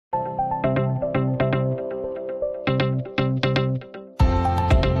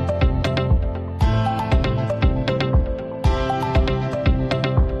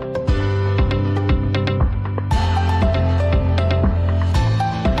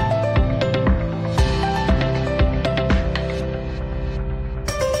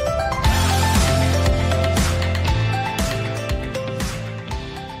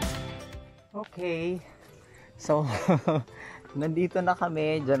So, nandito na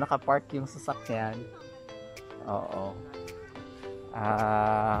kami. Diyan nakapark yung sasakyan. Oo.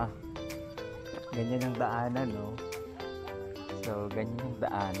 Ganyan ang daanan, no? So, ganyan yung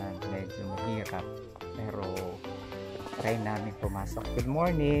daanan. Medyo mahirap. Pero, try namin pumasok. Good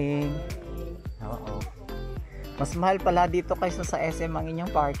morning! Oo. Mas mahal pala dito kaysa sa SM ang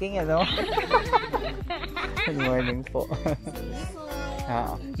inyong parking, ano? Good morning po.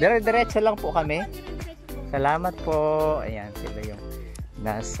 Dire-diretso lang po kami. Salamat po. Ayan, sila yung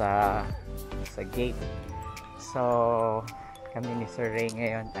nasa sa gate. So, kami ni Sir Ray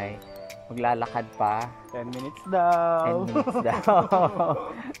ngayon ay maglalakad pa. 10 minutes daw. 10 minutes daw.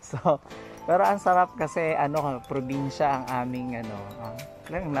 So, pero ang sarap kasi probinsya ang aming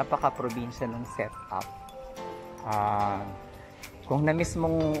napaka-probinsya ng setup. Kung na-miss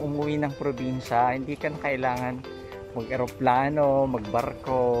mong umuwi ng probinsya, hindi ka na kailangan mag-eroplano,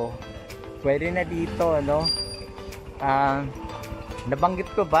 magbarko. Pwede na dito, no? Nabanggit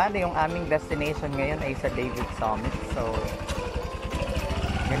ko ba na yung aming destination ngayon ay sa David Summit. So,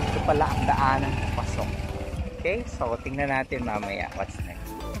 ganito pala ang daanan ng pasok. Okay? So, tingnan natin mamaya what's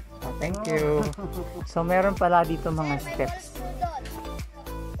next. Oh, thank you. So, meron pala dito mga steps.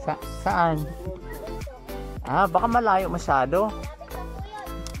 Saan? Baka malayo masyado.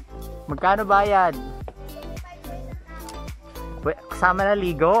 Magkano bayad? Kasama na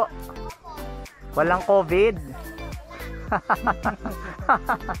ligo? Walang COVID?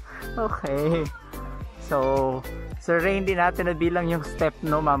 Okay. So, Sir Ray, hindi natin nabilang yung step,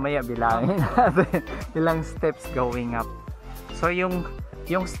 no? Mamaya bilangin natin ilang steps going up. So, yung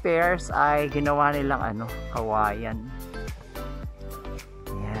stairs ay ginawa nilang kawayan.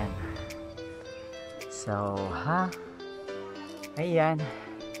 Ayan. So, ayan.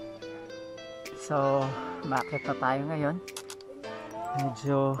 So, makit na tayo ngayon.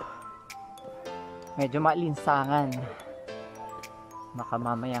 Medyo maalinsangan. Baka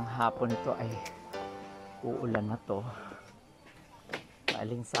mamayang hapon ito ay uulan na to.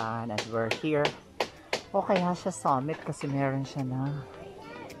 Maalinsangan, and we're here. O kaya siya summit kasi meron siya na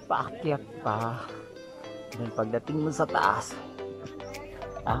paakyat pa. Then pagdating mo sa taas,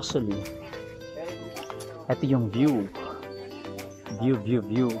 actually, ito yung view.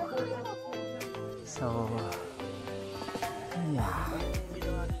 View. So, yeah.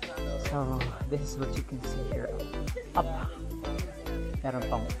 So, this is what you can see here. Up. Meron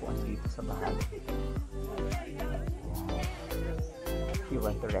pang upuan dito sa bahagi. If you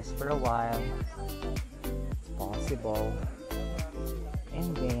want to rest for a while, it's possible.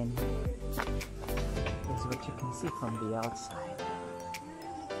 And then, this is what you can see from the outside.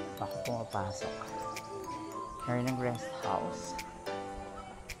 Baka pumapasok. Meron ng rest house.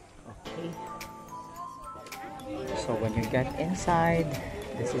 Okay. So when you get inside,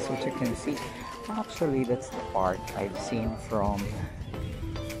 this is what you can see. Actually, that's the part I've seen from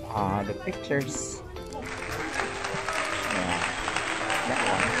the pictures. Yeah,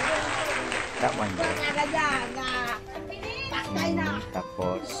 that one there.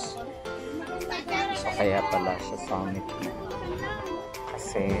 Tapos, so kaya pala siya summit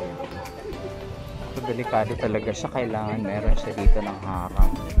kasi delikado talaga siya. Kailangan meron siya dito ng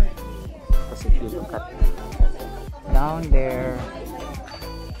harang. Kasi if you look at down there,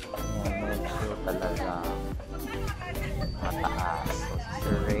 medyo talaga mataas. So,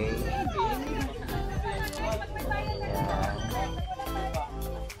 Sir Ray, ayan,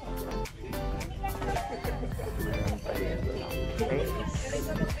 meron pa dito ng place.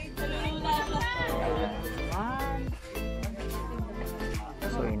 Ayan.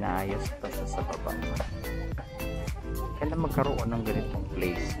 So, inaayos pa sa baba. Kailan magkaroon ng ganitong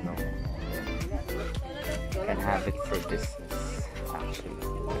place, no? You can have it for business, actually.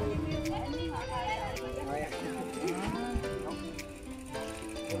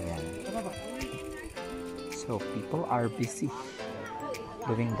 Ayan. So people are busy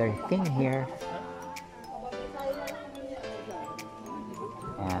doing their thing here,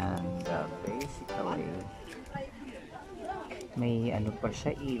 and basically may pa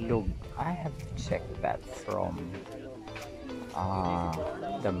siya, ilog. I have to check that from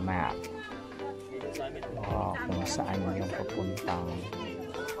the map. Kung saan yung papuntang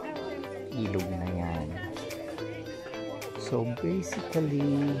ilog na yan. So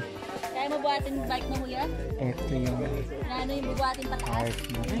basically, kaya mo buhatin bike mo yan? Ito yung yung buhatin pataas?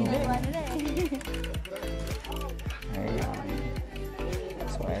 Ayan.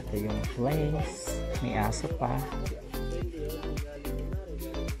 So ito yung place. May aso pa.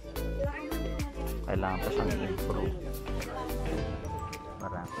 Kailangan pa siyang i-improve.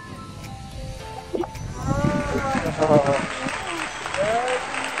 Marami.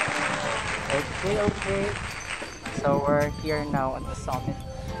 Okay. So we're here now at the summit.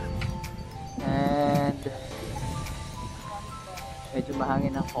 And medyo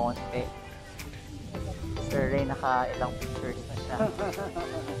mahangin ng konti. Sir Ray, naka-ilang pictures na siya.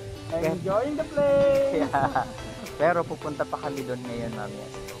 Enjoying the place! Yeah. Pero pupunta pa kami doon ngayon, mamaya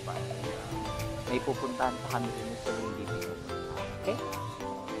sa baba. May pupuntahan pa kami doon sa hindi pinupunta. Okay?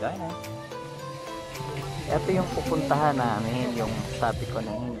 Join us. Ito yung pupuntahan namin, yung sabi ko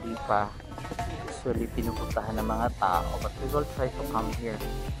na hindi pa usually pinupuntahan ng mga tao. But we will try to come here.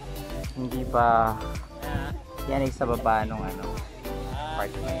 Hindi pa yan ay sa baba nung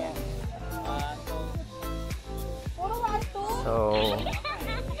part na yan. So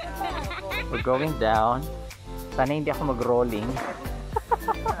we're going down. Sana hindi ako mag-rolling.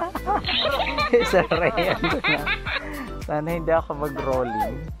 Sana hindi ako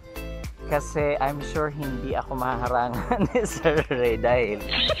mag-rolling. Kasi I'm sure hindi ako maharangan ni Sir Ray dahil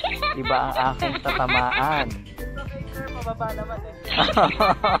iba ang aking tatamaan. Okay sir, pababa naman eh.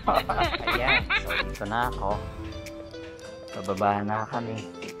 Ayan, so dito na ako. Bababa na kami.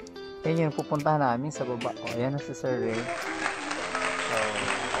 Yan yung pupuntahan namin sa baba. O, ayan na si Sir Ray. So,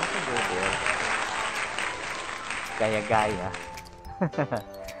 also go there. Gaya-gaya.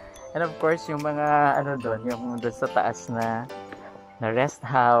 And of course, yung mga doon, yung doon sa taas na rest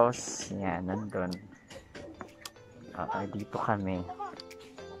house. Yan, nandun. Okay, dito kami.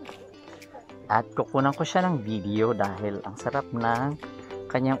 At kukunan ko siya ng video dahil ang sarap ng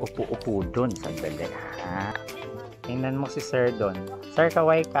kanyang upo-upo doon sa bebe. Ha? Tingnan mo si Sir doon. Sir,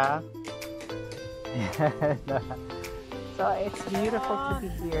 kaway ka? So, it's beautiful to be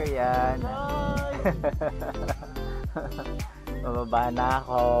here. Yan. Bababa na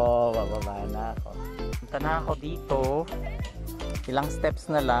ako. Punta na ako dito. Ilang steps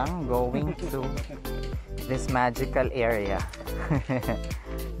na lang going to this magical area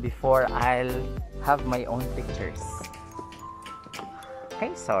before I'll have my own pictures.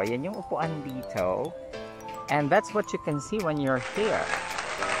 Okay, so yan yung upuan dito. And that's what you can see when you're here.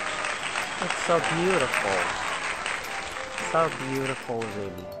 It's so beautiful. So beautiful,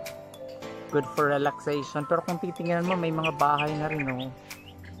 really. Good for relaxation. Pero kung titingnan mo, may mga bahay na rin, oh.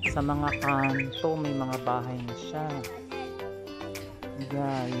 Sa mga kanto, may mga bahay na siya.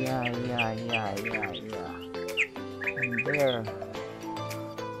 Yeah. And there.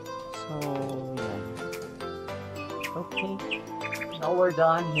 So, yeah. Okay. Now we're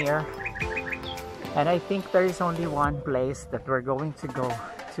done here. And I think there is only one place that we're going to go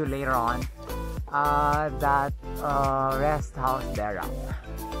to later on. That rest house there.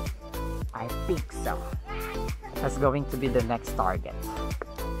 I think so. That's going to be the next target.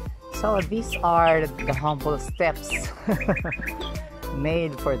 So these are the humble steps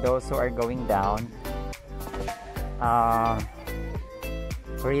made for those who are going down.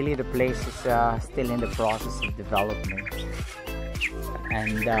 Really, the place is still in the process of development,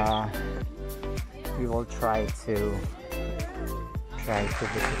 and we will try to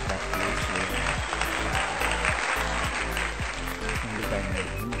visit that place later.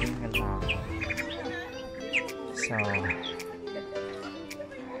 So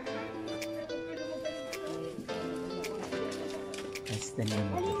that's the name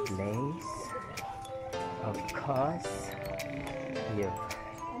of the place. Of course, you've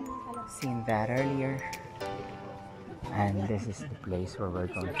seen that earlier, and this is the place where we're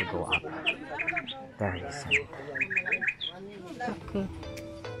going to go up very soon. Okay.